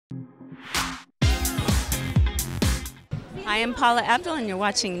I am Paula Abdul, and you're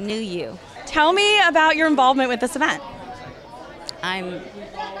watching New You. Tell me about your involvement with this event.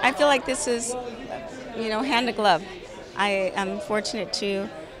 I feel like this is, hand to glove. I am fortunate to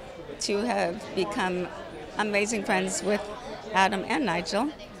have become amazing friends with Adam and Nigel,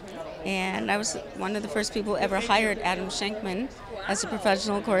 and I was one of the first people who ever hired Adam Shankman as a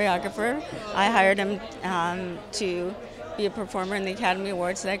professional choreographer. I hired him to be a performer in the Academy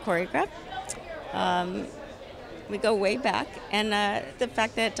Awards that I choreographed. We go way back, and the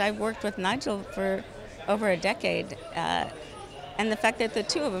fact that I've worked with Nigel for over a decade, and the fact that the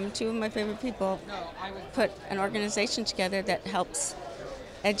two of my favorite people, put an organization together that helps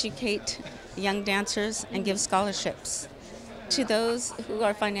educate young dancers and give scholarships to those who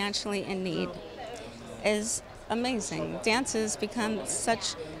are financially in need is amazing. Dance has become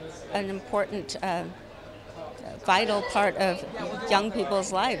such an important, vital part of young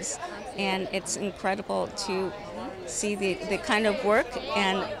people's lives, and it's incredible to see the kind of work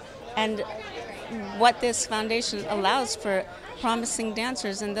and what this foundation allows for promising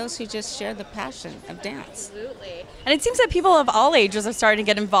dancers and those who just share the passion of dance. Absolutely. And it seems that people of all ages are starting to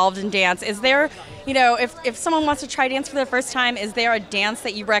get involved in dance. Is there, if someone wants to try dance for the first time, is there a dance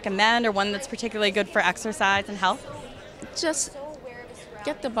that you recommend or one that's particularly good for exercise and health? Just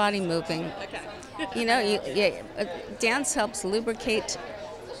get the body moving. Okay. Dance helps lubricate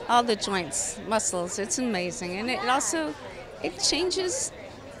all the joints, muscles. It's amazing. And it changes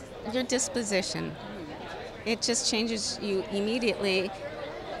your disposition. It just changes you immediately,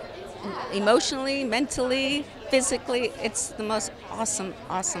 emotionally, mentally, physically. It's the most awesome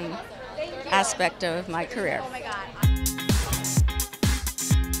aspect of my career. Oh my God.